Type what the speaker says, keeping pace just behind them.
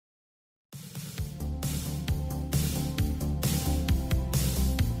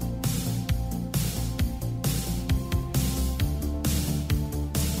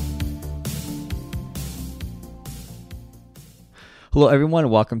Hello, everyone.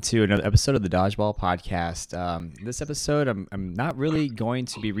 Welcome to another episode of the Dodgeball Podcast. This episode, I'm not really going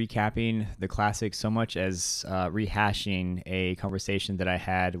to be recapping the classic so much as rehashing a conversation that I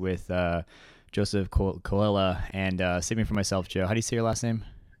had with Joseph Colella and saving for myself, Joe. How do you say your last name?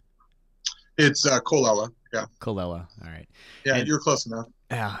 It's Colella. Yeah. Colella. All right. Yeah, And you're close enough.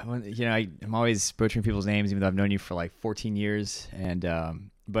 yeah, I'm always butchering people's names, even though I've known you for like 14 years.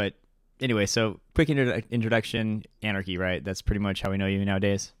 But anyway, so quick introduction, Anarchy, right? That's pretty much how we know you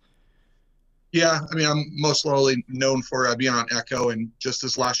nowadays. Yeah, I mean, I'm most slowly known for being on Echo, and just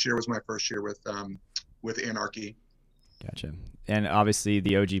this last year was my first year with Anarchy. Gotcha. And obviously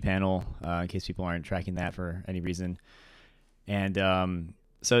the OG panel, in case people aren't tracking that for any reason. And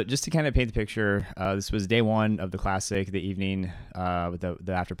so just to kind of paint the picture, this was day one of the classic, the evening with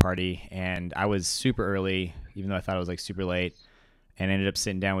the after party, and I was super early, even though I thought it was like super late, and ended up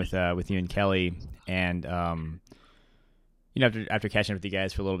sitting down with you and Kelly, and after catching up with you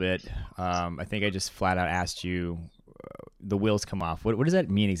guys for a little bit, I think I just flat out asked you, the wheels come off. What does that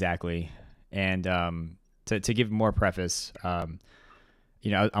mean exactly? And to give more preface, I'm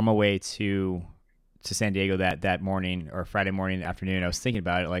away to San Diego that morning or Friday morning afternoon. I was thinking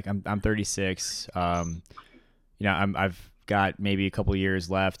about it. Like I'm 36. I've got maybe a couple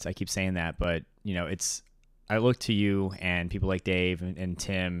years left. I keep saying that, but I look to you and people like Dave and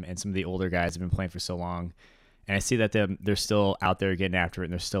Tim and some of the older guys have been playing for so long. And I see that they're still out there getting after it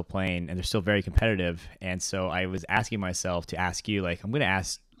and they're still playing and they're still very competitive. And so I was asking myself to ask you, like, I'm going to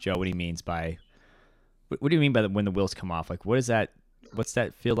ask Joe what he means by, what do you mean by when the wheels come off? Like, what is that? What's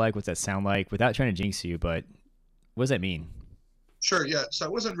that feel like? What's that sound like? Without trying to jinx you, but what does that mean? Sure, yeah. So I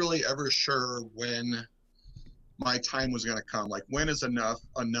wasn't really ever sure when my time was going to come. Like, when is enough,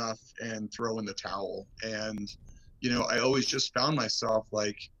 and throw in the towel. And I always just found myself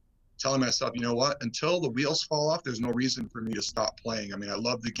like telling myself, you know what? Until the wheels fall off, there's no reason for me to stop playing. I mean, I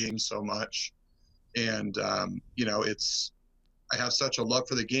love the game so much, and it's I have such a love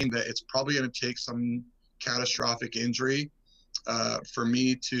for the game that it's probably going to take some catastrophic injury for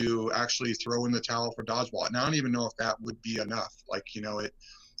me to actually throw in the towel for dodgeball. And I don't even know if that would be enough. Like,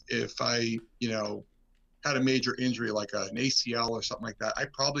 if I, had a major injury like an ACL or something like that, I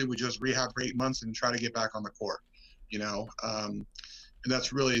probably would just rehab for 8 months and try to get back on the court, and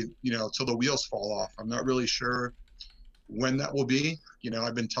that's really, till the wheels fall off. I'm not really sure when that will be.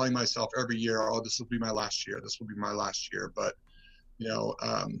 I've been telling myself every year, oh, this will be my last year. This will be my last year. But,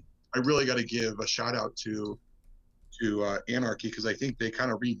 I really got to give a shout out to Anarchy, because I think they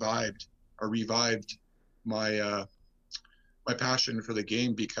kind of revived my my passion for the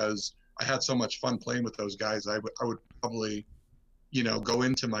game, because I had so much fun playing with those guys. I would probably go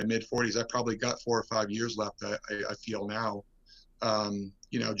into my mid 40s. I probably got 4 or 5 years left. I feel now,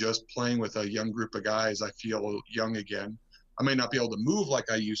 just playing with a young group of guys. I feel young again. I may not be able to move like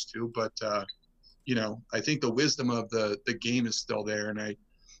I used to, but I think the wisdom of the game is still there, and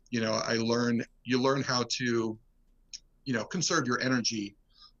you learn how to conserve your energy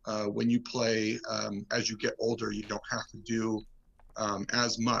when you play. As you get older, you don't have to do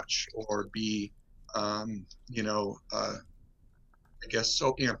as much or be I guess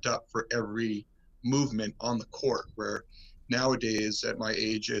so amped up for every movement on the court, where nowadays at my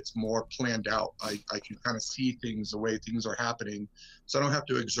age it's more planned out. I can kind of see things the way things are happening, so I don't have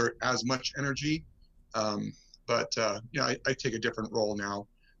to exert as much energy. But I take a different role now.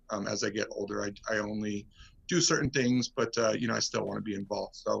 As I get older, I only do certain things, but I still want to be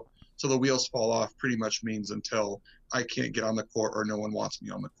involved. So the wheels fall off pretty much means until I can't get on the court or no one wants me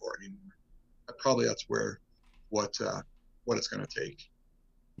on the court anymore. Probably that's where what it's going to take.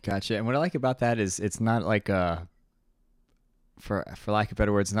 Gotcha. And what I like about that is it's not like for lack of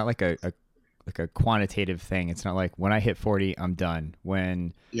better words, it's not like a quantitative thing. It's not like when I hit 40, I'm done.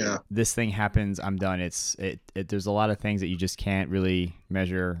 When Yeah. this thing happens, I'm done. There's a lot of things that you just can't really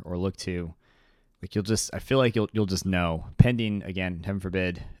measure or look to. Like I feel like you'll just know, pending, again, heaven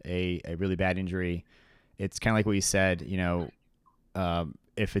forbid, a really bad injury. It's kind of like what you said,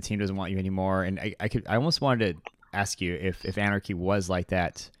 if a team doesn't want you anymore. And I almost wanted to ask you if Anarchy was like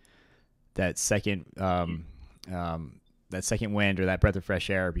that second, that second wind or that breath of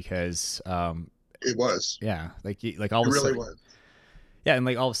fresh air, because, It was. yeah, like all It of a really sudden, was. yeah. And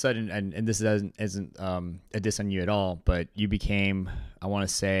like all of a sudden, and this isn't a diss on you at all, but you became, I want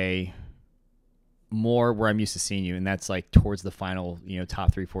to say, more where I'm used to seeing you, and that's like towards the final,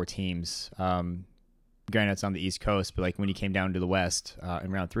 top 3-4 teams. Granted, it's on the East Coast, but like when you came down to the West in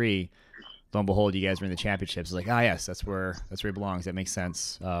round 3, lo and behold, you guys were in the championships. It's like, yes, that's where he belongs. That makes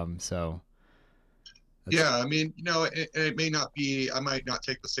sense. So Yeah, I mean, it may not be. I might not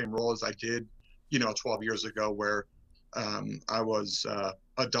take the same role as I did, 12 years ago, where I was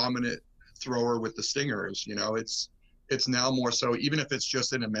a dominant thrower with the stingers. It's now more so, even if it's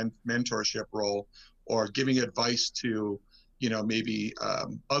just in a mentorship role or giving advice to maybe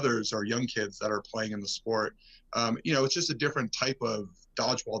others or young kids that are playing in the sport. It's just a different type of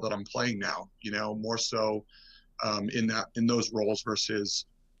dodgeball that I'm playing now. More so in those roles versus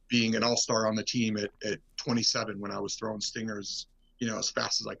being an all-star on the team at 27 when I was throwing stingers, as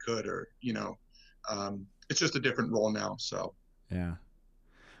fast as I could, or it's just a different role now. So Yeah.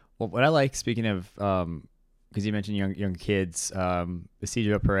 Well, what I like, speaking of, because you mentioned young kids,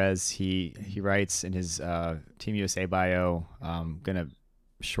 Isidro Perez, he writes in his Team USA bio, gonna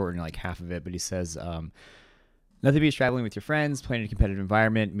shorten like half of it, but he says, nothing beats traveling with your friends, playing in a competitive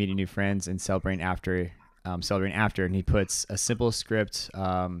environment, meeting new friends, and celebrating after. And he puts a simple script,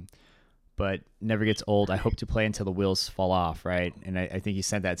 but never gets old. I hope to play until the wheels fall off, right? And I think he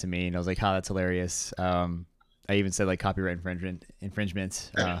sent that to me, and I was like, "Oh, that's hilarious." I even said like copyright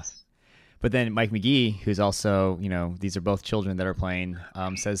infringement. But then Mike McGee, who's also, these are both children that are playing,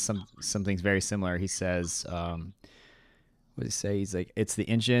 says some things very similar. He says, what does he say? He's like, it's the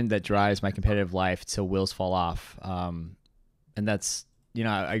engine that drives my competitive life till wheels fall off. And that's,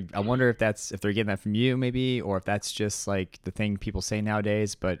 I wonder if they're getting that from you maybe, or if that's just like the thing people say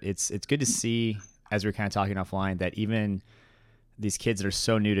nowadays. But it's good to see, as we're kind of talking offline, that even these kids that are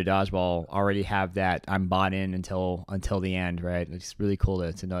so new to dodgeball already have that I'm bought in until the end, right? It's really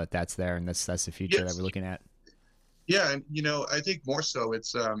cool to know that that's there, and that's the future that yes, we're looking at. yeah, and I think more so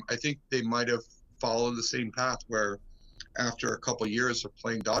it's I think they might have followed the same path where after a couple of years of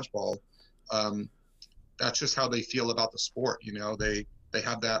playing dodgeball, um, that's just how they feel about the sport. They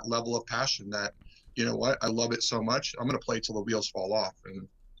have that level of passion that, what, I love it so much, I'm going to play till the wheels fall off. And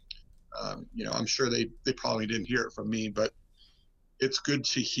I'm sure they probably didn't hear it from me, but it's good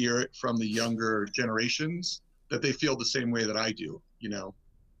to hear it from the younger generations that they feel the same way that I do.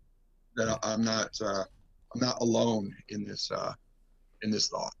 That I'm not alone in this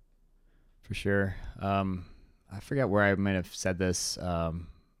thought. For sure. I forget where I might have said this,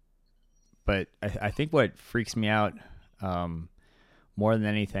 but I think what freaks me out, more than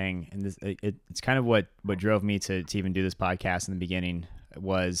anything, and it's kind of what drove me to even do this podcast in the beginning,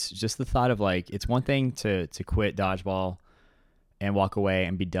 was just the thought of like, it's one thing to quit dodgeball and walk away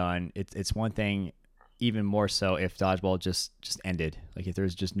and be done. It's one thing, even more so, if dodgeball just ended. Like if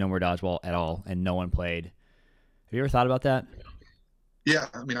there's just no more dodgeball at all and no one played. Have you ever thought about that? Yeah,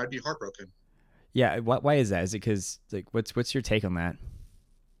 I mean, I'd be heartbroken. Yeah. Why is that? Is it because, like, what's your take on that?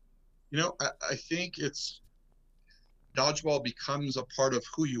 I think it's dodgeball becomes a part of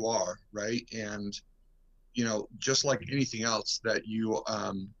who you are, right? And just like anything else that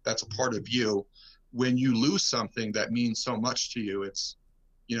that's a part of you, when you lose something that means so much to you, it's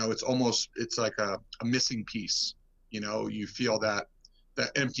like a missing piece. You feel that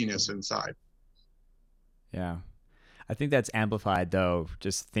emptiness inside. Yeah. I think that's amplified though,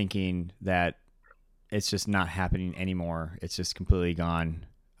 just thinking that it's just not happening anymore. It's just completely gone.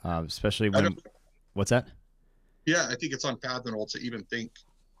 Especially I when, don't, what's that? yeah, I think it's unfathomable to even think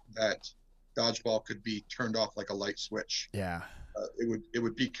that dodgeball could be turned off like a light switch. Yeah. It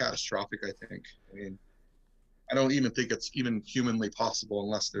would be catastrophic, I think. I mean, I don't even think it's even humanly possible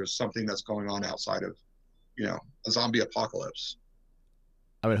unless there's something that's going on outside of, a zombie apocalypse.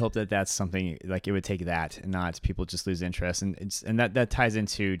 I would hope that that's something like it would take that and not people just lose interest. And that ties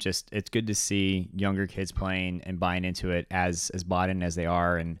into just, it's good to see younger kids playing and buying into it as bought in as they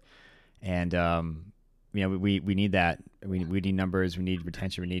are. And we need that. We need numbers, we need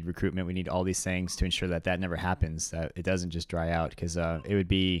retention, we need recruitment, we need all these things to ensure that never happens, that it doesn't just dry out. Because it would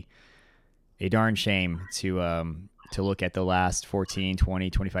be a darn shame to look at the last 14, 20,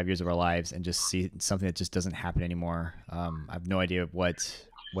 25 years of our lives and just see something that just doesn't happen anymore. I have no idea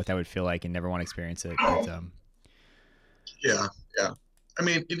what that would feel like, and never want to experience it. But Yeah, yeah. I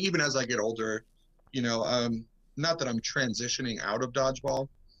mean, and even as I get older, not that I'm transitioning out of dodgeball,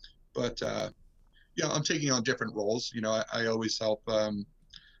 but I'm taking on different roles. I always help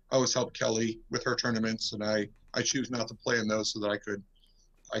Kelly with her tournaments, and I choose not to play in those so that I could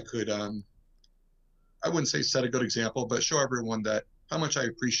I wouldn't say set a good example, but show everyone that how much I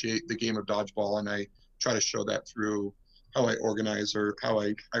appreciate the game of dodgeball, and I try to show that through how I organize or how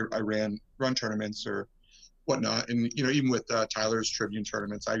I run tournaments or whatnot. And even with Tyler's Tribune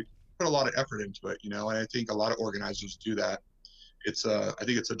tournaments, I put a lot of effort into it. And I think a lot of organizers do that. I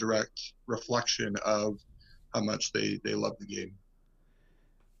think it's a direct reflection of how much they love the game.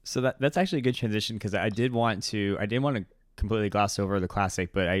 so that's actually a good transition, because I didn't want to completely gloss over the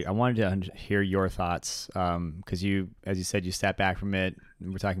classic, but I wanted to hear your thoughts, because you, as you said, you sat back from it.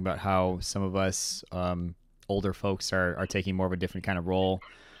 And we're talking about how some of us older folks are taking more of a different kind of role.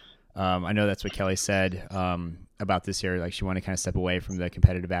 I know that's what Kelly said about this year. Like she wanted to kind of step away from the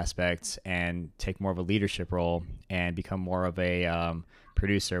competitive aspects and take more of a leadership role and become more of a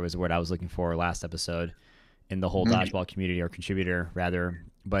producer was the word I was looking for last episode in the whole Mhm. dodgeball community, or contributor rather.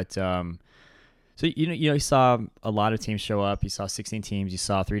 But so you saw a lot of teams show up. You saw 16 teams. You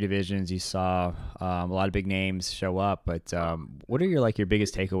saw 3 divisions. You saw a lot of big names show up. But what are your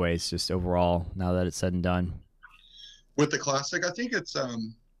biggest takeaways just overall now that it's said and done? With the Classic, I think it's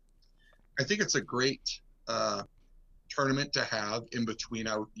a great uh, tournament to have in between.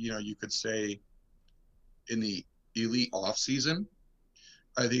 You could say in the elite off season.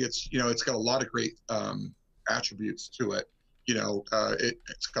 I think it's got a lot of great attributes to it.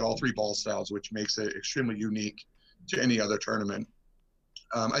 It's got all 3 ball styles, which makes it extremely unique to any other tournament.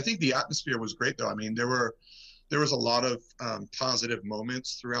 I think the atmosphere was great, though. I mean, there was a lot of positive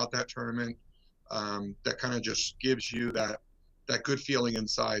moments throughout that tournament that kind of just gives you that good feeling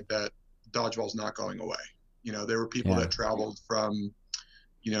inside that dodgeball's not going away. There were people Yeah. that traveled from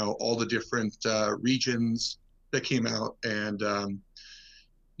all the different regions that came out, and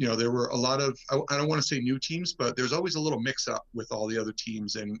there were a lot of, I don't want to say new teams, but there's always a little mix up with all the other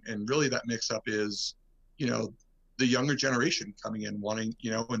teams. And really that mix up is, the younger generation coming in wanting,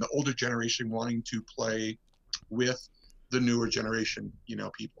 and the older generation wanting to play with the newer generation,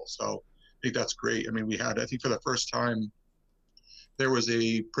 people. So I think that's great. I mean, I think for the first time, there was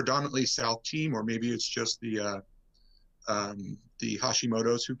a predominantly South team, or maybe it's just the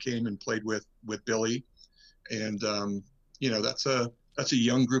Hashimoto's who came and played with Billy. And, that's a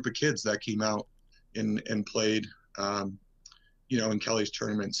young group of kids that came out and played, in Kelly's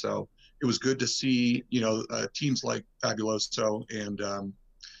tournament. So it was good to see, teams like Fabuloso and,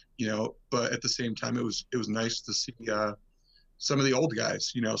 but at the same time, it was nice to see some of the old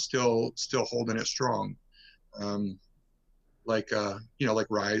guys, still holding it strong, like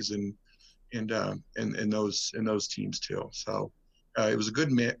Rise and those teams too. So it was a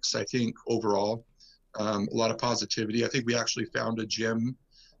good mix, I think, overall. A lot of positivity. I think we actually found a gym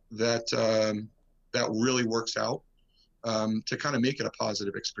that really works out to kind of make it a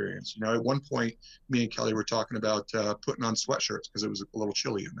positive experience. At one point, me and Kelly were talking about putting on sweatshirts because it was a little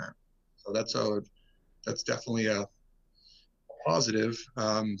chilly in there. So that's definitely a positive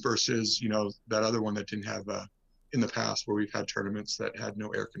versus that other one that didn't have in the past where we've had tournaments that had no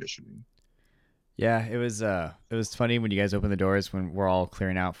air conditioning. Yeah, it was funny when you guys opened the doors when we're all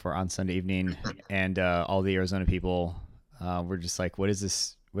clearing out for on Sunday evening, and all the Arizona people were just like, "What is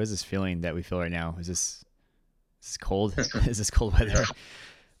this? What is this feeling that we feel right now? Is this cold? Is this cold weather?" Yeah.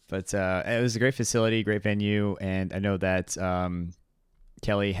 But it was a great facility, great venue, and I know that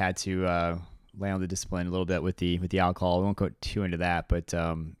Kelly had to lay on the discipline a little bit with the alcohol. We won't go too into that, but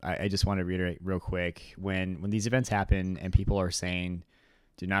I just want to reiterate real quick when these events happen and people are saying,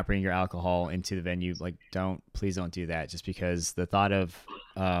 do not bring your alcohol into the venue. Like, please don't do that. Just because the thought of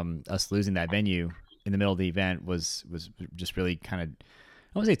us losing that venue in the middle of the event was just really kind of, I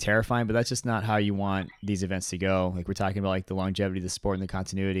don't want to say terrifying, but that's just not how you want these events to go. Like we're talking about like the longevity of the sport and the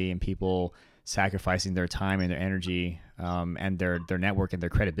continuity and people sacrificing their time and their energy and their network and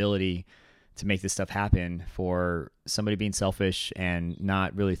their credibility to make this stuff happen. For somebody being selfish and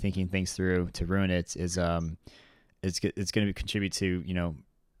not really thinking things through to ruin it is it's going to contribute to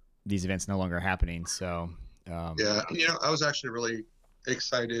these events no longer happening. So Yeah, I was actually really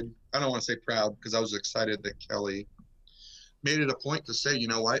excited. I don't want to say proud because I was excited that Kelly made it a point to say,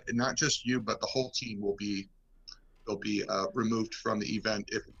 what, not just you, but the whole team will be removed from the event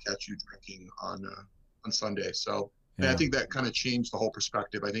if we catch you drinking on Sunday. So and I yeah. think that kind of changed the whole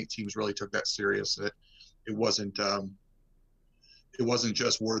perspective. I think teams really took that serious. It wasn't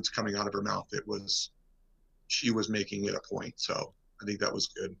just words coming out of her mouth. She was making it a point. So I think that was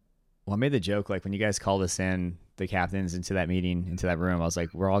good. Well, I made the joke like when you guys called us in, the captains, into that meeting, into that room. I was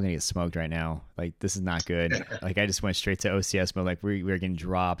like, we're all gonna get smoked right now. Like this is not good. Like I just went straight to OCS mode. Like we're getting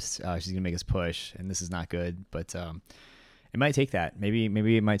dropped. She's gonna make us push, and this is not good. But it might take that. Maybe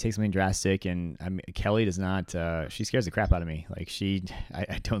it might take something drastic. And Kelly does not. She scares the crap out of me. Like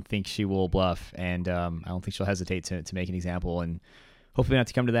I don't think she will bluff, and I don't think she'll hesitate to make an example. And hopefully not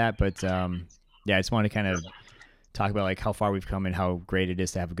to come to that. But yeah, I just want to kind of talk about like how far we've come and how great it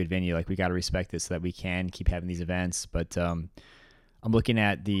is to have a good venue. Like we got to respect it so that we can keep having these events. But I'm looking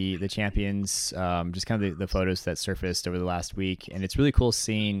at the champions, just kind of the photos that surfaced over the last week, and it's really cool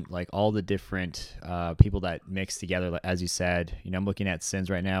seeing like all the different people that mix together. As you said, I'm looking at Sins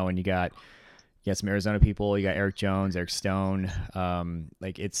right now, and you got some Arizona people. You got Eric Jones, Eric Stone.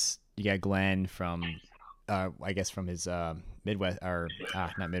 You got Glenn from I guess from his Midwest or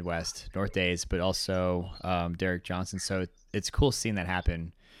not Midwest North days, but also Derek Johnson. So it's cool seeing that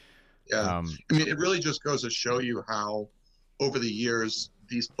happen. Yeah. I mean, it really just goes to show you how over the years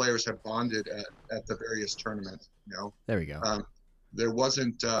these players have bonded at the various tournaments. You know, There we go. there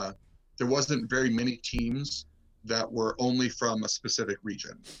wasn't there wasn't very many teams that were only from a specific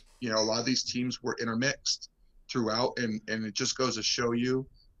region. You know, a lot of these teams were intermixed throughout, and it just goes to show you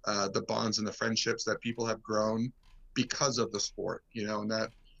the bonds and the friendships that people have grown because of the sport. You know, and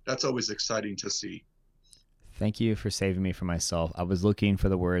that's always exciting to see. Thank you for saving me from myself. I was looking for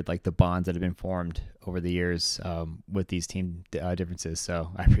the word like the bonds that have been formed over the years with these team differences. So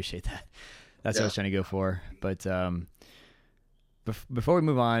I appreciate that. That's what I was trying to go for. But before we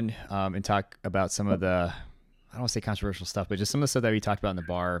move on and talk about some of the, I don't want to say controversial stuff, but just some of the stuff that we talked about in the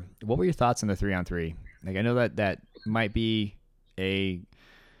bar, what were your thoughts on the 3-on-3? Like, I know that might be a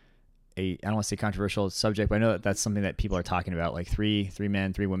I don't want to say controversial subject, but I know that's something that people are talking about, like three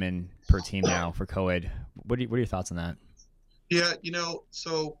men, 3 women per team now for coed. What are your thoughts on that? Yeah, you know,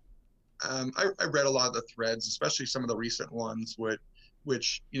 so I read a lot of the threads, especially some of the recent ones,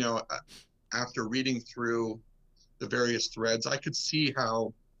 which you know, after reading through the various threads, I could see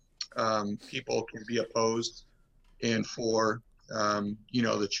how people can be opposed and for you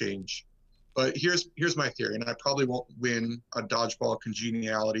know, the change. But here's my theory, and I probably won't win a dodgeball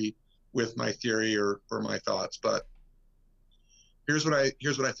congeniality with my theory or my thoughts, but here's what I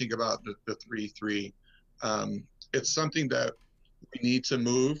think about the 3-3. It's something that we need to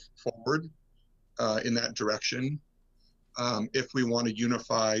move forward in that direction if we want to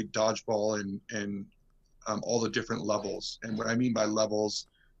unify dodgeball and all the different levels. And what I mean by levels,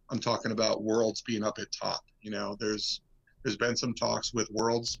 I'm talking about worlds being up at top. You know, there's been some talks with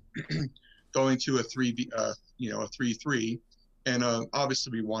worlds going to a 3-3, and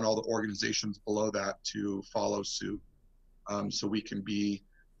obviously we want all the organizations below that to follow suit, so we can be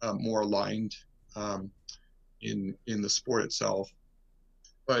more aligned in the sport itself.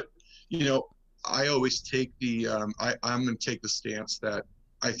 But you know, I always take the I'm going to take the stance that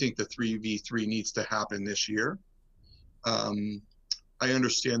I think the 3v3 needs to happen this year. I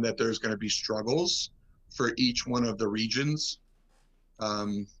understand that there's going to be struggles for each one of the regions,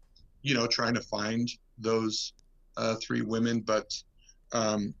 you know, trying to find those 3 women, but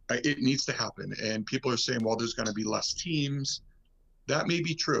it needs to happen. And people are saying, well, there's going to be less teams. That may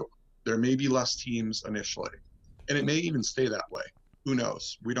be true. There may be less teams initially, and it may even stay that way. Who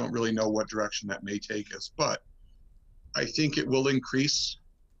knows? We don't really know what direction that may take us, but I think it will increase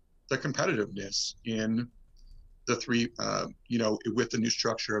the competitiveness in the 3, you know, with the new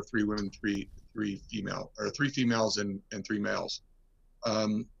structure of 3 women, 3 female, or 3 females and 3 males.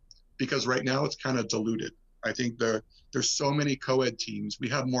 Because right now it's kind of diluted. I think there's so many co-ed teams. We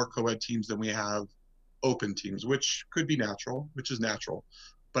have more co-ed teams than we have open teams, which could be natural, which is natural.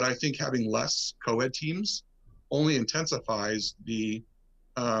 But I think having less co-ed teams only intensifies the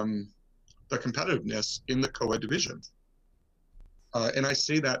competitiveness in the co-ed division. And I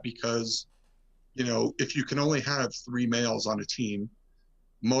say that because, you know, if you can only have 3 males on a team,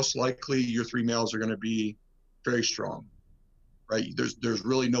 most likely your 3 males are going to be very strong, right? There's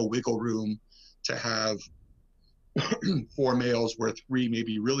really no wiggle room to have 4 males where 3 may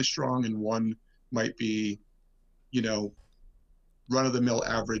be really strong and 1 might be, you know, run-of-the-mill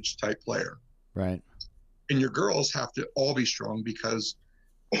average type player. Right. And your girls have to all be strong because,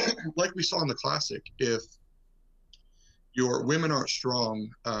 like we saw in the Classic, if your women aren't strong,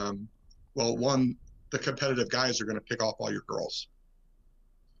 well, one, the competitive guys are going to pick off all your girls.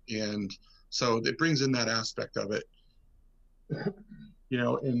 And so it brings in that aspect of it, you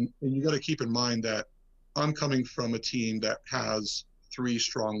know, and you got to keep in mind that I'm coming from a team that has 3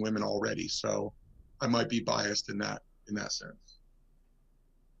 strong women already. So I might be biased in that sense.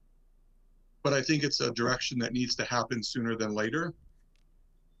 But I think it's a direction that needs to happen sooner than later,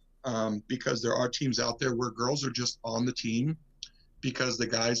 because there are teams out there where girls are just on the team because the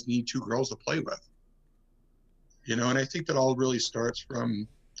guys need 2 girls to play with. You know, and I think that all really starts from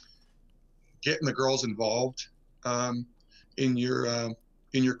getting the girls involved in your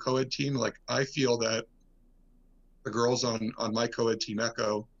co-ed team. Like, I feel that the girls on my co-ed team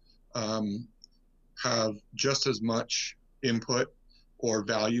Echo have just as much input or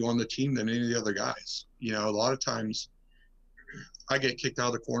value on the team than any of the other guys. You know, a lot of times I get kicked out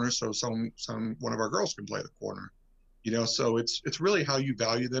of the corner so one of our girls can play the corner. You know, so it's really how you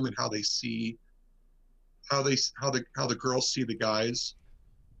value them and how they see how the girls see the guys,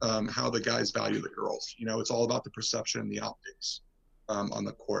 how the guys value the girls. You know, it's all about the perception and the optics on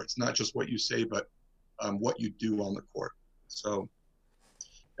the court. It's not just what you say, but what you do on the court. So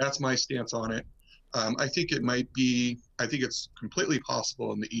that's my stance on it. I think it might be. I think it's completely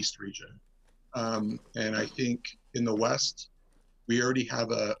possible in the East region, and I think in the West we already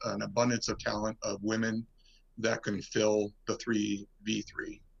have an abundance of talent of women that can fill the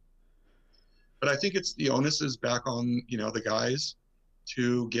 3v3. But I think it's the onus is back on the guys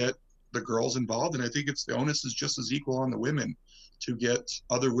to get the girls involved, and I think it's the onus is just as equal on the women to get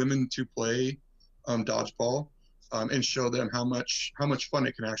other women to play dodgeball, and show them how much fun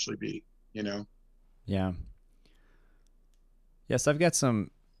it can actually be. You know. Yeah. Yes, I've got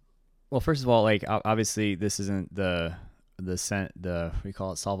some. Well, first of all, like obviously this isn't the we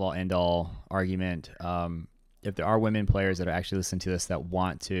call it solve all end all argument. If there are women players that are actually listening to this that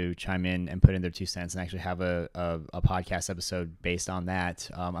want to chime in and put in their 2 cents and actually have a podcast episode based on that,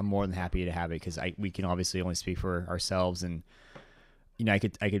 I'm more than happy to have it, because we can obviously only speak for ourselves, and I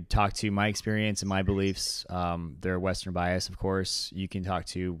could talk to my experience and my beliefs. They're Western bias, of course. You can talk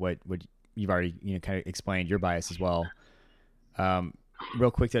to what you've already kind of explained your bias as well.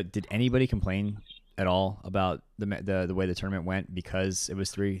 Real quick, did anybody complain at all about the way the tournament went because it was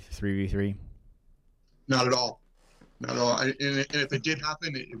 3v3? Not at all. Not at all. And if it did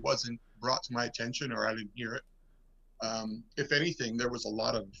happen, it wasn't brought to my attention, or I didn't hear it. If anything, there was a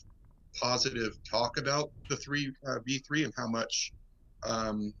lot of positive talk about the 3v3 and how much,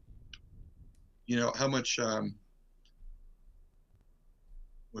 how much,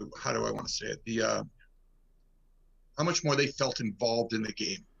 how do I want to say it? How much more they felt involved in the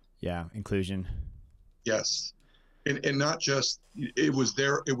game. Yeah, inclusion. Yes. And not just, it was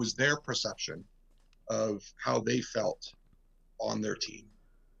their perception of how they felt on their team.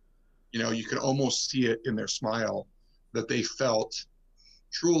 You could almost see it in their smile that they felt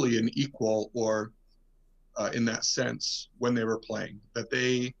truly an equal, or in that sense when they were playing, that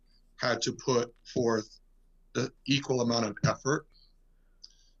they had to put forth the equal amount of effort,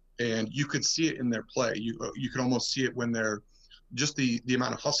 and you could see it in their play. You could almost see it when they're just the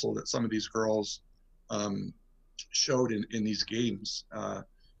amount of hustle that some of these girls showed in these games,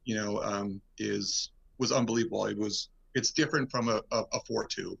 was unbelievable. It's different from a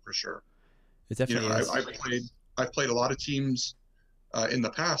 4-2 for sure. It definitely is. I've played a lot of teams in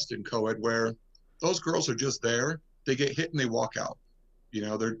the past in coed where those girls are just there. They get hit and they walk out.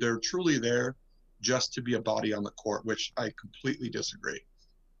 They're truly there just to be a body on the court, which I completely disagree.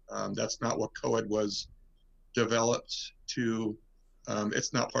 That's not what coed was developed to.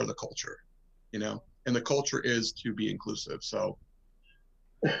 It's not part of the culture, and the culture is to be inclusive. So.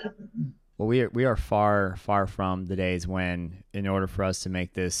 Well, we are far from the days when, in order for us to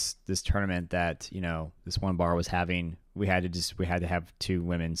make this tournament that this one bar was having, we had to have 2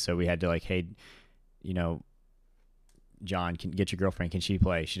 women. So we had to, like, hey, John, can get your girlfriend, can she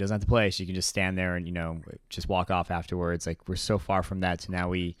play? She doesn't have to play. She can just stand there and just walk off afterwards. Like, we're so far from that to now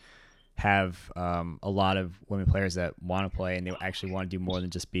we have a lot of women players that want to play, and they actually want to do more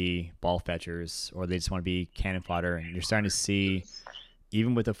than just be ball fetchers, or they just want to be cannon fodder. And you're starting to see,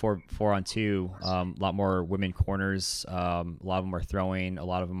 even with the 4-on-2, a lot more women corners. A lot of them are throwing. A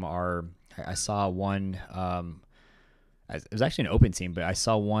lot of them are. I saw one. It was actually an open team, but I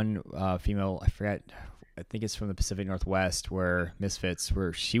saw one female. I forget. I think it's from the Pacific Northwest, where Misfits,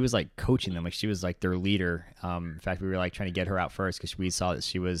 where she was like coaching them, like she was like their leader. In fact, we were like trying to get her out first because we saw that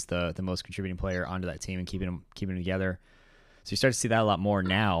she was the most contributing player onto that team and keeping them together. So you start to see that a lot more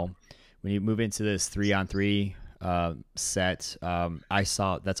now. When you move into this 3-on-3 set, I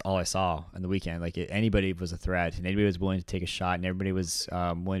saw, that's all I saw on the weekend. Like, anybody was a threat, and anybody was willing to take a shot, and everybody was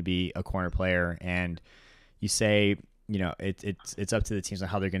willing to be a corner player. And you say, it's up to the teams on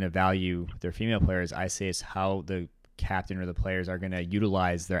how they're going to value their female players. I say it's how the captain or the players are going to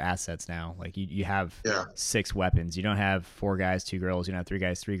utilize their assets now. Like, you have 6 weapons. You don't have 4 guys, 2 girls. You don't have 3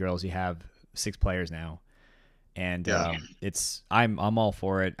 guys, 3 girls. You have 6 players now. And I'm all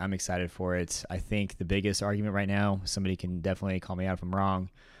for it. I'm excited for it. I think the biggest argument right now, somebody can definitely call me out if I'm wrong,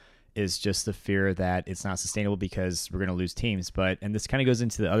 is just the fear that it's not sustainable because we're going to lose teams. And this kind of goes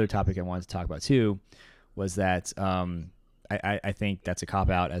into the other topic I wanted to talk about too, was that I think that's a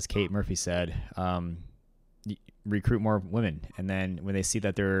cop-out, as Kate Murphy said. Recruit more women, and then when they see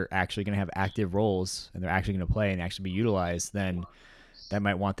that they're actually going to have active roles and they're actually going to play and actually be utilized, then that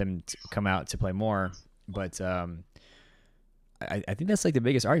might want them to come out to play more. But I think that's like the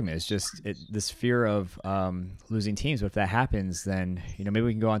biggest argument, is just this fear of losing teams. But if that happens, then maybe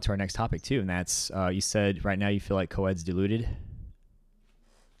we can go on to our next topic too, and that's you said right now you feel like coed's diluted.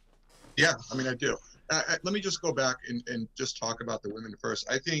 Yeah, I mean, I do. Let me just go back and just talk about the women first.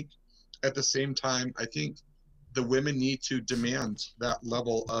 I think at the same time, I think the women need to demand that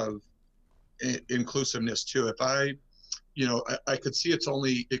level of inclusiveness too. I could see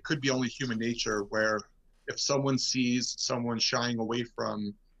it could be only human nature where if someone sees someone shying away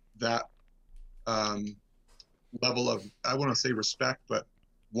from that um, level of, I want to say respect, but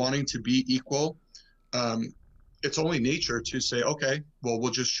wanting to be equal, um, it's only nature to say, okay, well,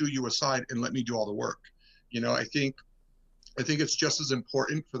 we'll just shoo you aside and let me do all the work. I think it's just as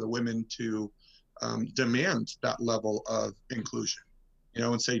important for the women to demand that level of inclusion,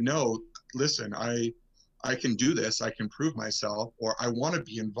 and say, no, listen, I can do this, I can prove myself, or I want to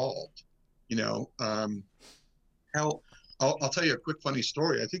be involved. You know, how I'll tell you a quick funny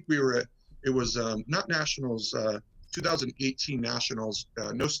story. I think it was not nationals, 2018 nationals,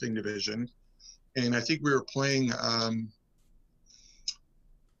 no sting division, and I think we were playing. I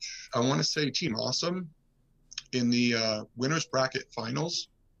want to say Team Awesome in the winners bracket finals,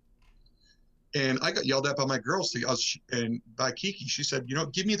 and I got yelled at by my girls. And by Kiki, she said,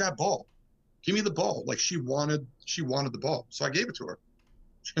 give me that ball, give me the ball. Like she wanted the ball, so I gave it to her.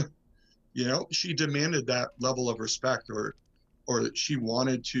 She demanded that level of respect, or that she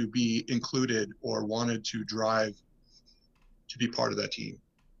wanted to be included or wanted to drive to be part of that team.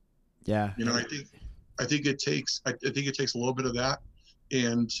 Yeah. I think it takes a little bit of that,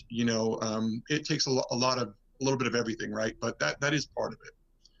 and it takes a little bit of everything, right? But that is part of it.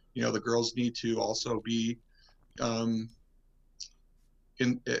 The girls need to also be um,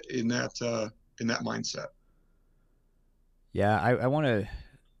 in that mindset. Yeah, I want to.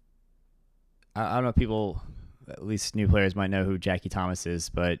 I don't know if people, at least new players, might know who Jackie Thomas is,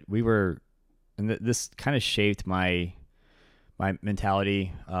 but we were, and this kind of shaped my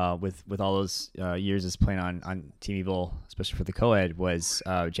mentality with all those years as playing on Team Evil, especially for the co-ed, was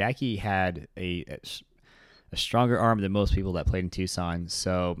Jackie had a stronger arm than most people that played in Tucson.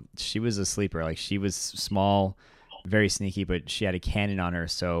 So she was a sleeper. Like, she was small, very sneaky, but she had a cannon on her.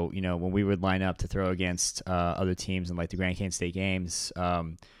 So, when we would line up to throw against other teams in like the Grand Canyon State games,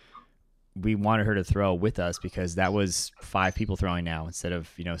 we wanted her to throw with us because that was 5 people throwing now instead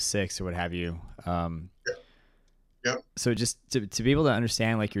of 6 or what have you. Yep. So just to be able to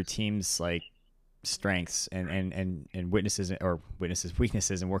understand like your team's like strengths and weaknesses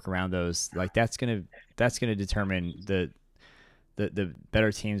and work around those, like that's gonna determine the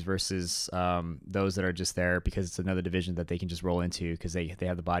better teams versus those that are just there because it's another division that they can just roll into because they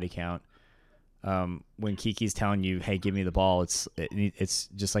have the body count. When Kiki's telling you, "Hey, give me the ball," it's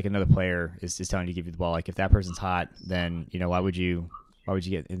just like another player is just telling you to give you the ball. Like, if that person's hot, then why would you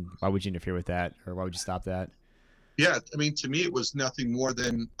interfere with that, or why would you stop that? Yeah, I mean, to me, it was nothing more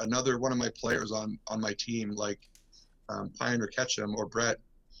than another one of my players on my team, like Pioneer Ketchum or Brett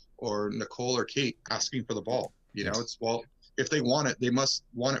or Nicole or Kate asking for the ball. It's, well, if they want it, they must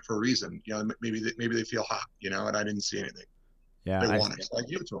want it for a reason. Maybe they feel hot. And I didn't see anything. Yeah, they want it, so I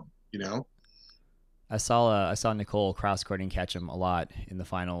give it to them. I saw Nicole cross courting Ketchum a lot in the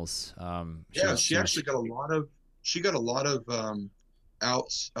finals. She actually got a lot of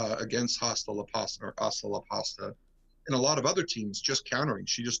outs against Hasta La Pasta, and a lot of other teams just countering.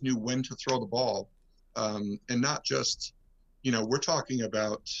 She just knew when to throw the ball, and not just, we're talking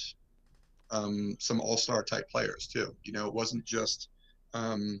about some all-star type players too. It wasn't just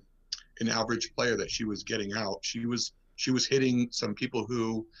an average player that she was getting out. She was hitting some people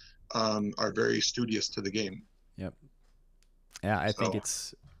who are very studious to the game. Yep. Yeah, I think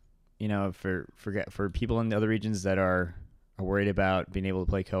it's for people in the other regions that are worried about being able to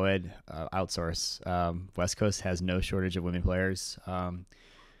play co-ed, outsource. West Coast has no shortage of women players. I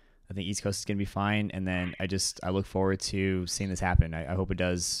think East Coast is going to be fine, and then I look forward to seeing this happen. I hope it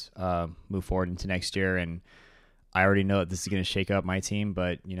does move forward into next year, and I already know that this is going to shake up my team,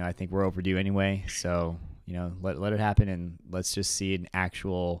 but I think we're overdue anyway. So let it happen, and let's just see an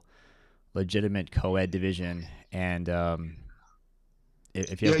actual legitimate co-ed division. And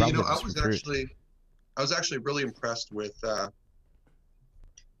if you have problems, I was actually really impressed with how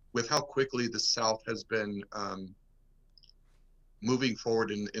quickly the South has been moving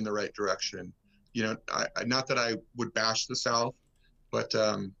forward in the right direction. Not that I would bash the South, but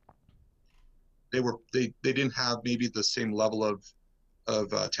they didn't have maybe the same level of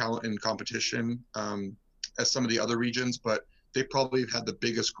talent and competition as some of the other regions, but they probably have had the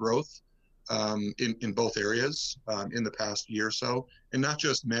biggest growth in both areas in the past year or so, and not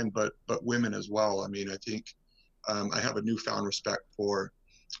just men but women as well. I mean, I think I have a newfound respect for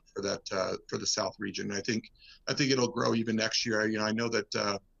the South region. I think it'll grow even next year. I know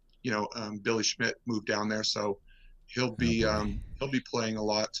that Billy Schmidt moved down there, so he'll be playing a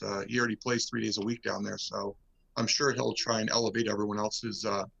lot. He already plays 3 days a week down there, so I'm sure he'll try and elevate everyone else's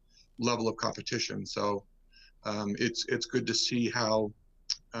level of competition. So it's good to see how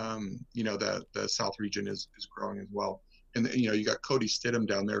the South region is growing as well. and you got Cody Stidham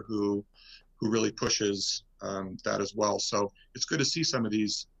down there who really pushes that as well. So it's good to see some of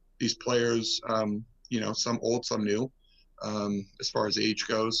these players, some old, some new, as far as age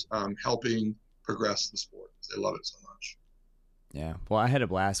goes, helping progress the sport. They love it so much. Yeah. Well, I had a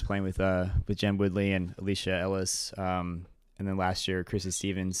blast playing with Jen Woodley and Alicia Ellis, and then last year Chrissy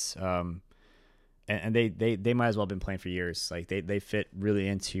Stevens. And they might as well have been playing for years. Like they fit really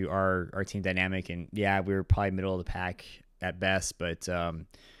into our team dynamic. And yeah, we were probably middle of the pack at best, but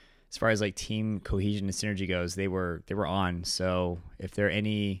as far as like team cohesion and synergy goes, they were on. So if there are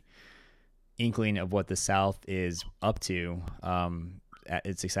any inkling of what the South is up to,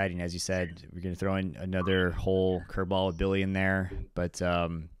 it's exciting. As you said, we're going to throw in another whole curveball with Billy in there. But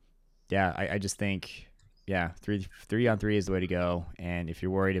yeah, I just think, yeah, three on three is the way to go. And if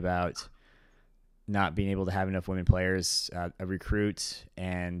you're worried about not being able to have enough women players, recruit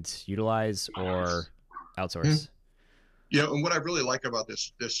and utilize or outsource. And what I really like about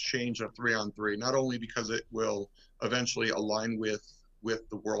this change of 3-on-3, not only because it will eventually align with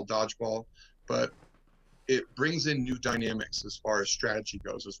the World Dodgeball, but it brings in new dynamics as far as strategy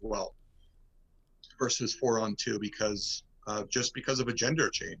goes as well, versus 4-on-2, because just because of a gender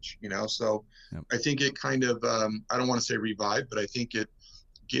change, So yep. I think it kind of, I don't want to say revive, but I think it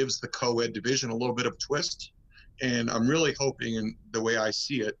gives the co-ed division a little bit of a twist. And I'm really hoping, and the way I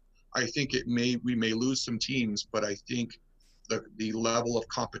see it, I think we may lose some teams, but I think the level of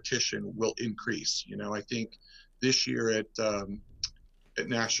competition will increase. I think this year at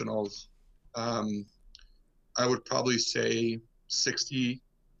nationals, I would probably say 50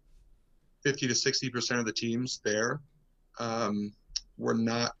 to 60% of the teams there were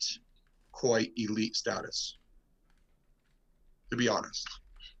not quite elite status, to be honest.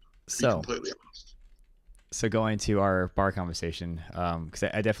 Completely honest. So going to our bar conversation, because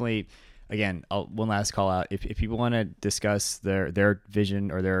I definitely, again, one last call out. If people want to discuss their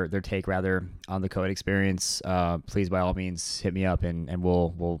vision or their take rather on the coed experience, please by all means hit me up and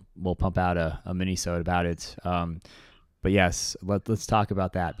we'll pump out a mini-sode about it. But yes, let's talk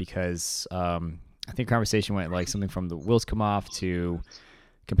about that, because I think conversation went like something from the wheels come off to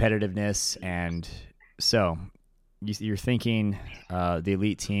competitiveness, and so you're thinking the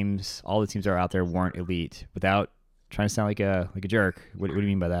elite teams, all the teams that are out there weren't elite, without trying to sound like a jerk. What do you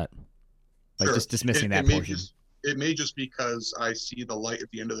mean by that? Like sure. Just dismissing that portion. It may just because I see the light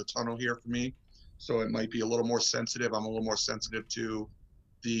at the end of the tunnel here for me. So it might be a little more sensitive. I'm a little more sensitive to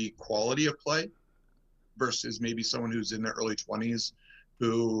the quality of play versus maybe someone who's in their early 20s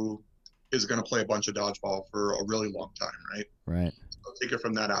who is going to play a bunch of dodgeball for a really long time, right? Right. I'll take it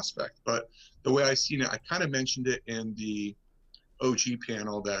from that aspect. But the way I seen it, I kind of mentioned it in the OG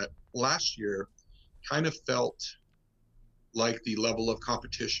panel that last year kind of felt like the level of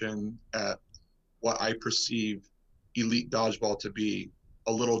competition at what I perceive elite dodgeball to be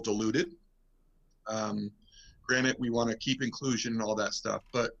a little diluted. Granted, we want to keep inclusion and all that stuff,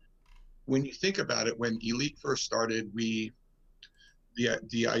 but when you think about it, when elite first started, the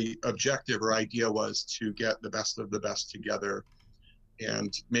objective or idea was to get the best of the best together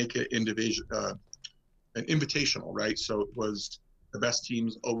and make it an invitational, right? So it was the best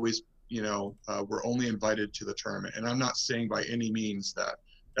teams always, were only invited to the tournament. And I'm not saying by any means that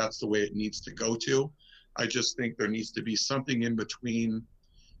that's the way it needs to go to. I just think there needs to be something in between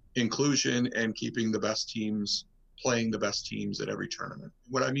inclusion and keeping the best teams playing the best teams at every tournament.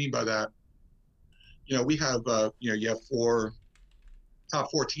 What I mean by that, we have, you have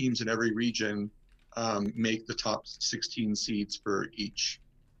top four teams in every region make the top 16 seeds for each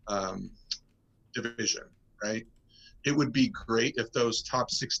division, right? It would be great if those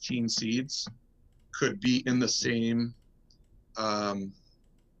top 16 seeds could be in the same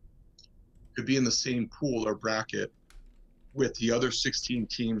pool or bracket with the other 16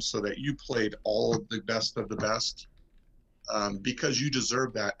 teams, so that you played all of the best, because you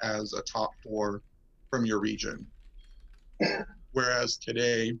deserve that as a top four from your region. Whereas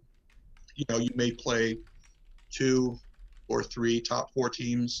today, you may play 2 or 3 top 4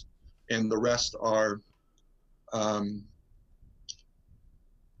 teams, and the rest are a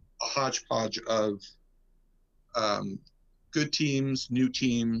hodgepodge of good teams, new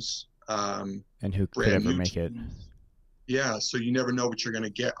teams, and who could ever make it. Yeah, so you never know what you're going to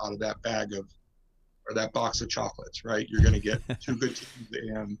get out of that bag of, or that box of chocolates, right? You're going to get 2 good teams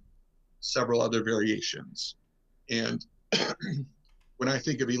and several other variations. And when I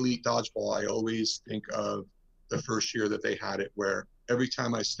think of elite dodgeball, I always think of the first year that they had it, where every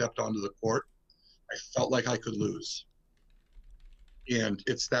time I stepped onto the court, I felt like I could lose. And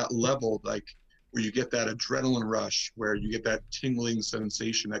it's that level, like, where you get that adrenaline rush, where you get that tingling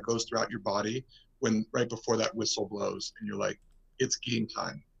sensation that goes throughout your body when right before that whistle blows and you're like, it's game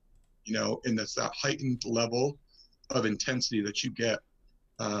time, and that's that heightened level of intensity that you get.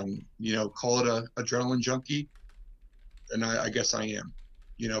 Call it a adrenaline junkie, and I guess I am,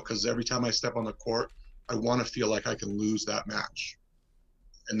 because every time I step on the court, I want to feel like I can lose that match,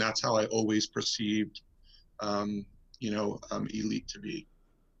 and that's how I always perceived, elite to be.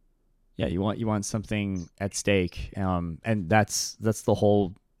 Yeah, you want something at stake, and that's the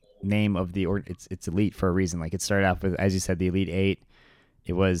whole name of the or it's elite for a reason. Like it started off with, as you said, the Elite Eight.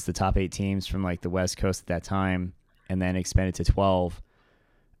 It was the top 8 teams from like the West Coast at that time, and then expanded to 12.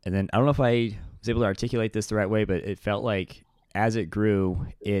 And then I don't know if I was able to articulate this the right way, but it felt like as it grew,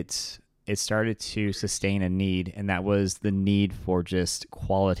 it started to sustain a need, and that was the need for just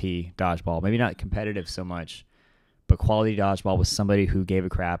quality dodgeball. Maybe not competitive so much, but quality dodgeball with somebody who gave a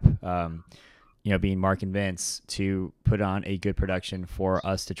crap. Being Mark and Vince, to put on a good production for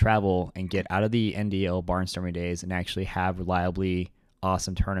us to travel and get out of the NDL barnstorming days and actually have reliably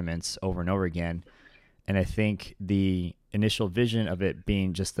awesome tournaments over and over again. And I think the initial vision of it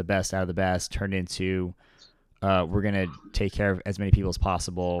being just the best out of the best turned into we're going to take care of as many people as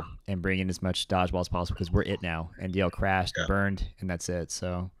possible and bring in as much dodgeball as possible because we're it now. NDL crashed, Yeah. burned, and that's it.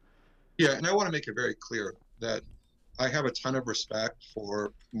 So, yeah, and I want to make it very clear that I have a ton of respect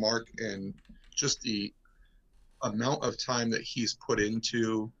for Mark and just the amount of time that he's put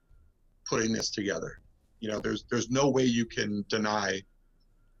into putting this together. There's no way you can deny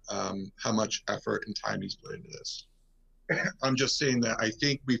how much effort and time he's put into this. I'm just saying that I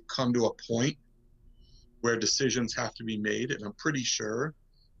think we've come to a point where decisions have to be made, and I'm pretty sure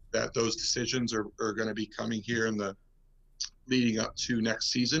that those decisions are going to be coming here in the leading up to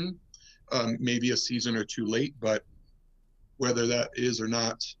next season, maybe a season or two late, but whether that is or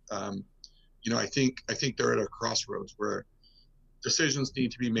not, I think they're at a crossroads where decisions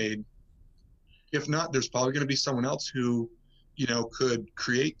need to be made. If not, there's probably going to be someone else who, could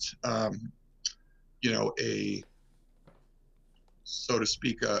create, a, so to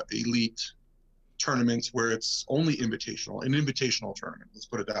speak, elite tournaments where it's only an invitational tournament. Let's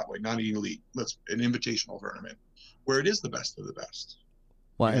put it that way, not an elite. An invitational tournament where it is the best of the best.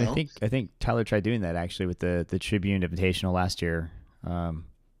 Well, and I think Tyler tried doing that actually with the Tribune Invitational last year. For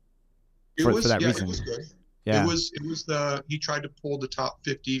that reason. It was good. Yeah. It was he tried to pull the top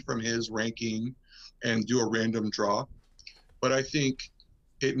 50 from his ranking and do a random draw. But I think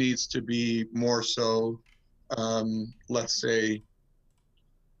it needs to be more so, let's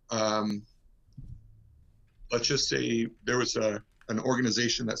just say there was an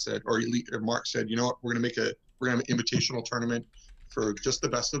organization that said, or Mark said, you know what, we're going to have an invitational tournament for just the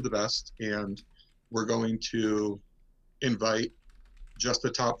best of the best, and we're going to invite just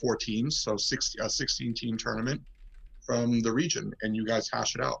the top 4 teams, so a 16-team tournament from the region, and you guys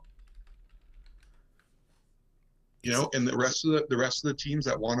hash it out. And the rest of the teams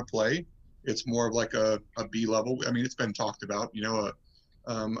that want to play, it's more of like a B level. I mean, it's been talked about,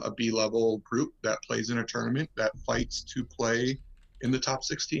 a B level group that plays in a tournament that fights to play in the top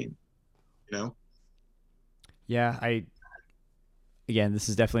 16. Yeah, again, this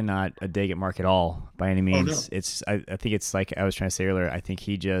is definitely not a dig at Mark at all by any means. Oh, no. I think it's like I was trying to say earlier. I think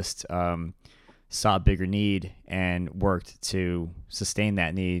he just saw a bigger need and worked to sustain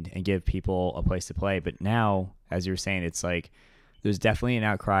that need and give people a place to play. But now, as you were saying, it's like there's definitely an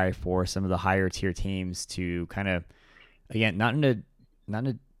outcry for some of the higher tier teams to kind of, again, not in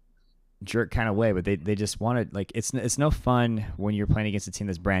a jerk kind of way, but they just want to, like, it's no fun when you're playing against a team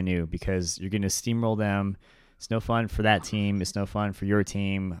that's brand new because you're going to steamroll them. It's no fun for that team. It's no fun for your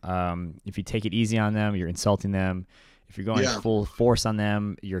team. If you take it easy on them, you're insulting them. If you're going full force on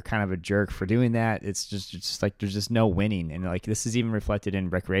them, you're kind of a jerk for doing that. It's just like there's just no winning. And like this is even reflected in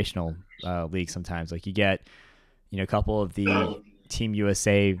recreational leagues sometimes. Like you get, a couple of the Team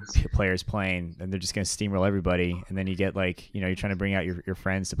USA players playing, and they're just going to steamroll everybody. And then you get like, you're trying to bring out your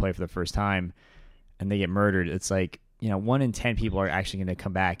friends to play for the first time, and they get murdered. It's like, 1 in 10 people are actually going to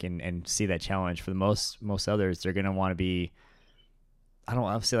come back and see that challenge. For the most others, they're going to want to be, I don't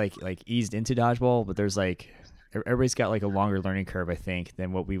want to say like eased into dodgeball, but there's like everybody's got like a longer learning curve, I think,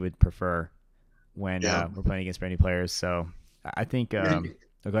 than what we would prefer when we're playing against brand new players. So I think, go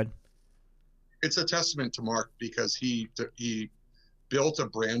ahead. It's a testament to Mark because he built a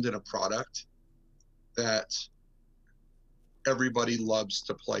brand and a product that everybody loves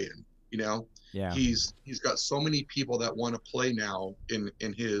to play in. Yeah. He's got so many people that want to play now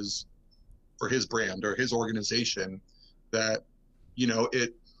for his brand or his organization that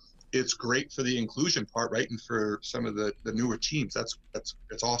it's great for the inclusion part, right? And for some of the newer teams, that's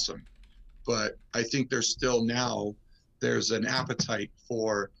awesome. But I think there's an appetite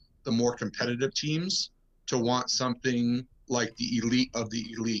for the more competitive teams to want something like the elite of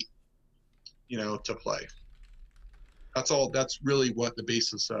the elite, to play. That's all. That's really what the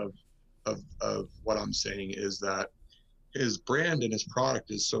basis of what I'm saying is, that his brand and his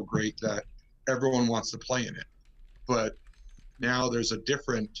product is so great that everyone wants to play in it. But now there's a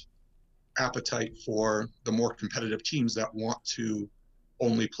different appetite for the more competitive teams that want to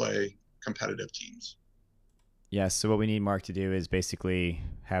only play competitive teams. Yeah, so what we need Mark to do is basically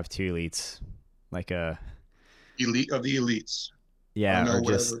have two elites, like a Elite of the elites. I don't yeah, or know,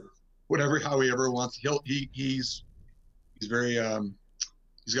 just whatever how he ever wants. He's very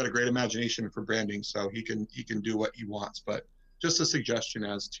he's got a great imagination for branding, so he can do what he wants. But just a suggestion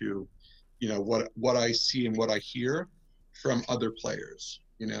as to, what I see and what I hear from other players.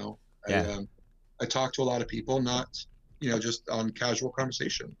 yeah, I talk to a lot of people, not just on casual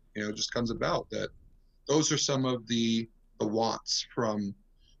conversation. It just comes about that those are some of the wants from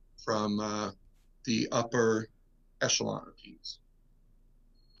the upper echelon of teams.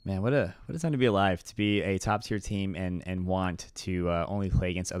 man, what a time to be alive, to be a top tier team and want to only play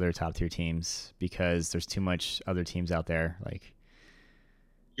against other top tier teams because there's too much other teams out there. Like,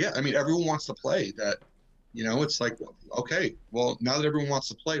 Yeah, I mean, everyone wants to play that. It's like, okay, well, now that everyone wants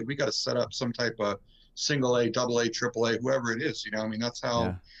to play, we got to set up some type of single A, double A, triple A, whoever it is. I mean, yeah, that's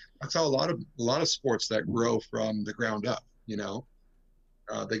how a lot of sports that grow from the ground up. They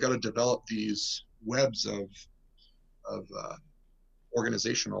got to develop these webs of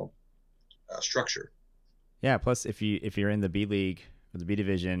organizational structure. yeah. Plus, if you're in the B League or the B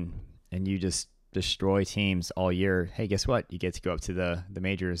Division and you just destroy teams all year, hey, guess what? You get to go up to the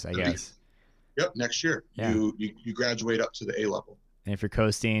majors, I guess. Yep, next year Yeah. you graduate up to the A level. And if you're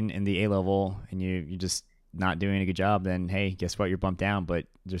coasting in the A level and you're just not doing a good job, then hey, guess what? You're bumped down, but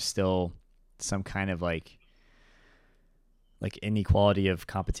there's still some kind of like inequality of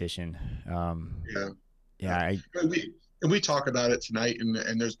competition. Yeah, Yeah, and we talk about it tonight,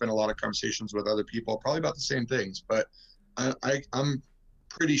 and there's been a lot of conversations with other people, probably about the same things. But I'm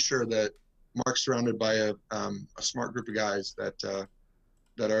pretty sure that Mark's surrounded by a smart group of guys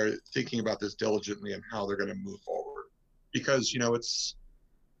that are thinking about this diligently and how they're going to move forward. Because it's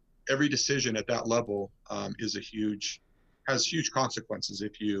every decision at that level has huge consequences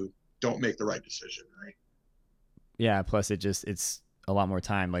if you don't make the right decision, right? yeah. Plus, it's a lot more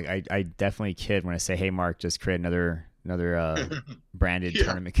time. Like I definitely kid when I say, hey, Mark, just create another branded Yeah,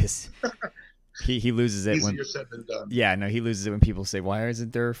 tournament because he loses it when easier said than done. yeah, no, he loses it when people say, why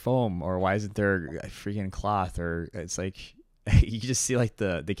isn't there foam or why isn't there a freaking cloth, or it's like you just see like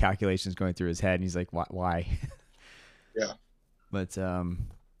the calculations going through his head and he's like, why? Yeah, But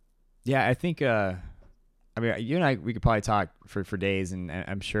yeah, I think I mean, you and I, we could probably talk for days, and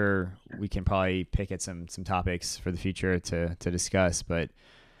I'm sure we can probably pick at some topics for the future to discuss. But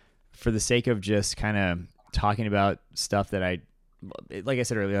for the sake of just kind of talking about stuff that like I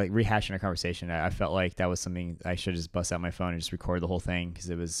said earlier, like rehashing our conversation, I felt like that was something I should just bust out my phone and just record the whole thing because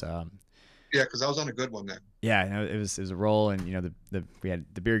it was yeah, because I was on a good one then. yeah, it was a roll, and we had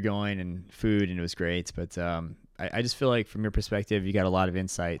the beer going and food, and it was great. But I just feel like from your perspective, you got a lot of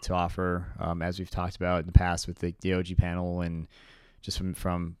insight to offer, as we've talked about in the past with the OG panel, and just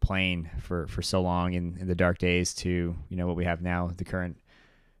from playing for so long in the dark days to what we have now, the current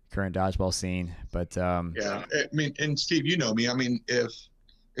dodgeball scene. But Yeah, I mean, and Steve, you know me. I mean,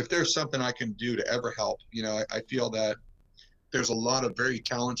 if there's something I can do to ever help, I feel that there's a lot of very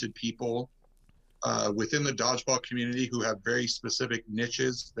talented people within the dodgeball community who have very specific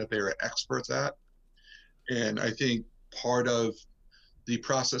niches that they're experts at. And I think part of the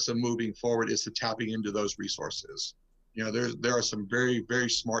process of moving forward is to tapping into those resources. There are some very, very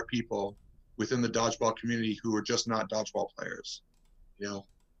smart people within the dodgeball community who are just not dodgeball players. You know,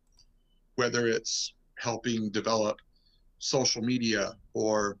 whether it's helping develop social media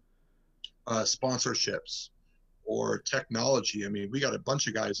or sponsorships or technology. I mean, we got a bunch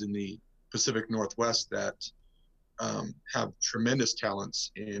of guys in the Pacific Northwest that have tremendous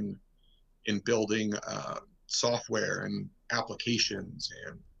talents in building software and applications,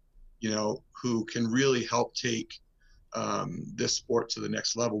 and who can really help take this sport to the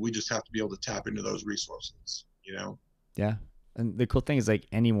next level. We just have to be able to tap into those resources. yeah. And the cool thing is, like,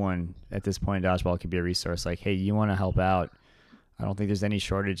 anyone at this point in dodgeball could be a resource. Like, hey, you want to help out? I don't think there's any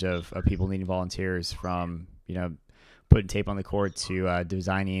shortage of people needing volunteers, from putting tape on the court to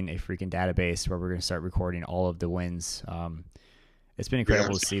designing a freaking database where we're going to start recording all of the wins. It's been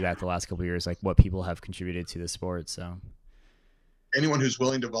incredible to see that the last couple of years, like what people have contributed to the sport. So anyone who's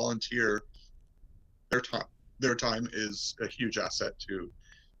willing to volunteer their time is a huge asset to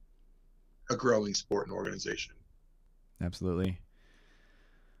a growing sport and organization. absolutely.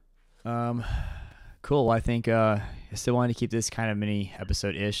 Um, cool. Well, I think I still wanted to keep this kind of mini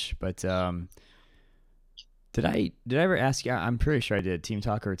episode ish, but did I ever ask you? I'm pretty sure I did. Team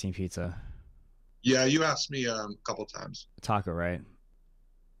taco or team pizza? Yeah, you asked me a couple times. Taco, right?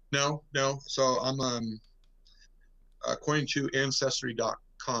 No, no. So I'm according to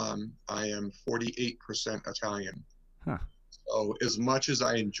ancestry.com, I am 48% Italian. Huh. So as much as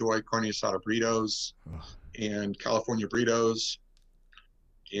I enjoy carne asada burritos Ugh. and California burritos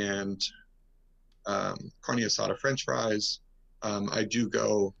and carne asada French fries, I do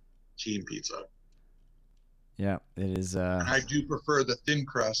go team pizza. Yeah, it is. And I do prefer the thin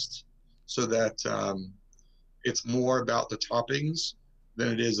crust so that it's more about the toppings than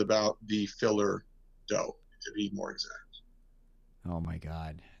it is about the filler dough, to be more exact. Oh my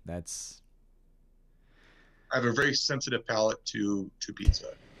God, that's. I have a very sensitive palate to pizza.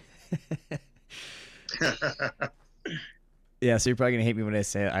 Yeah, so you're probably gonna hate me when I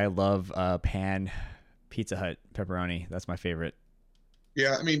say it. I love pan Pizza Hut pepperoni. That's my favorite.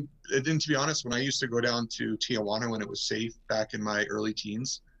 Yeah, I mean, and to be honest, when I used to go down to Tijuana when it was safe back in my early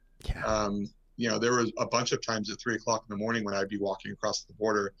teens, Yeah. there was a bunch of times at 3 o'clock in the morning when I'd be walking across the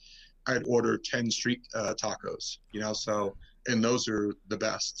border, I'd order 10 street tacos, so, and those are the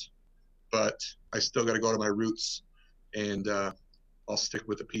best. But I still got to go to my roots, and I'll stick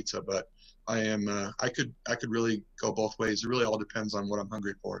with the pizza. But I could really go both ways. It really all depends on what I'm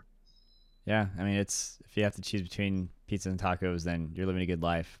hungry for. Yeah, I mean, it's if you have to choose between pizza and tacos, then you're living a good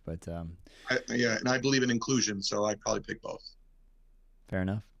life. But Yeah, and I believe in inclusion, so I'd probably pick both. fair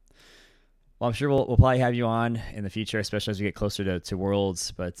enough. Well, I'm sure we'll probably have you on in the future, especially as we get closer to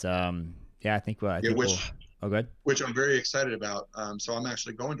Worlds. But yeah, I Yeah, think we'll. Oh, good. which I'm very excited about. So I'm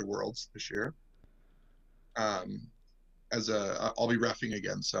actually going to Worlds this year. Um, I'll be refing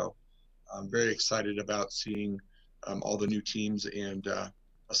again, so I'm very excited about seeing all the new teams and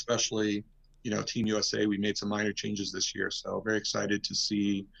especially Team USA. We made some minor changes this year, so very excited to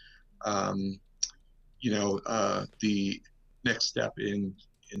see um, the next step in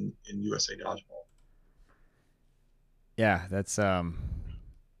USA dodgeball. Yeah, that's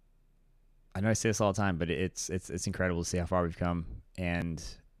I know I say this all the time, but it's incredible to see how far we've come. And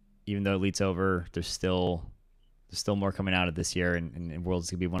even though Elite's over, there's still more coming out of this year, and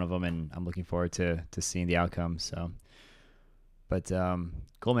Worlds gonna be one of them. And I'm looking forward to seeing the outcome. So, but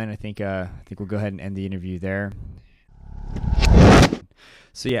cool, man. I think we'll go ahead and end the interview there.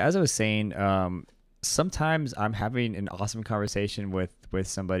 So yeah, as I was saying, sometimes I'm having an awesome conversation with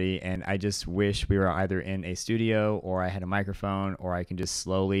somebody, and I just wish we were either in a studio or I had a microphone, or I can just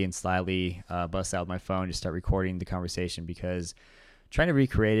slowly and slyly bust out my phone, just start recording the conversation, because trying to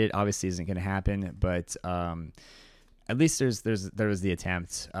recreate it obviously isn't going to happen. But at least there was the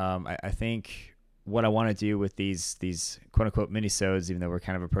attempt. I think what I want to do with these quote unquote minisodes, even though we're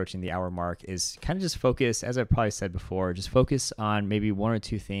kind of approaching the hour mark, is kind of just focus, as I probably said before, just focus on maybe one or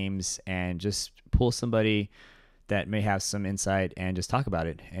two themes and just pull somebody that may have some insight and just talk about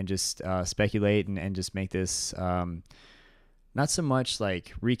it and just speculate and just make this not so much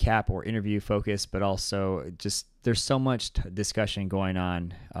like recap or interview focus, but also just there's so much discussion going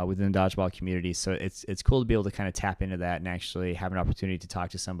on within the dodgeball community. So it's cool to be able to kind of tap into that and actually have an opportunity to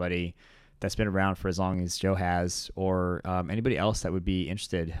talk to somebody that's been around for as long as Joe has, or anybody else that would be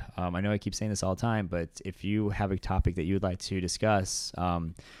interested. I know I keep saying this all the time, but if you have a topic that you would like to discuss,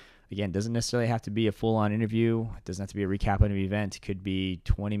 again, doesn't necessarily have to be a full-on interview. It doesn't have to be a recap of an event. It could be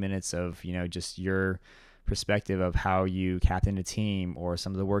 20 minutes of just your perspective of how you captain a team, or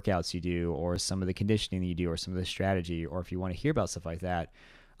some of the workouts you do, or some of the conditioning you do, or some of the strategy, or if you want to hear about stuff like that.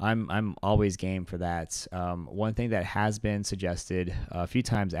 I'm always game for that. One thing that has been suggested a few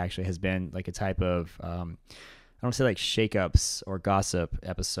times actually has been like a type of I don't say like shakeups or gossip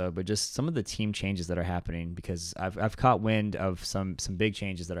episode, but just some of the team changes that are happening, because I've caught wind of some big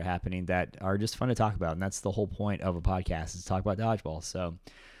changes that are happening that are just fun to talk about, and that's the whole point of a podcast, is to talk about dodgeball. So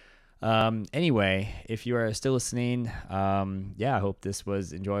anyway, if you are still listening, yeah, I hope this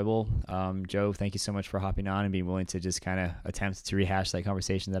was enjoyable. Joe, thank you so much for hopping on and being willing to just kind of attempt to rehash that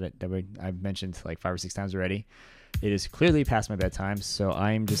conversation I've mentioned like 5 or 6 times already. It is clearly past my bedtime, so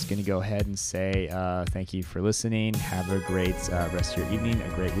I'm just going to go ahead and say thank you for listening. Have a great rest of your evening, a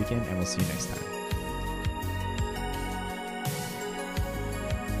great weekend, and we'll see you next time.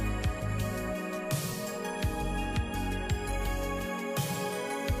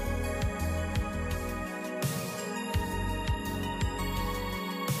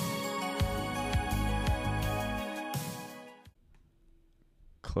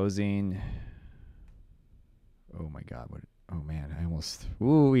 Closing. Oh my God! Oh man! I almost.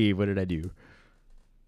 Ooh, what did I do?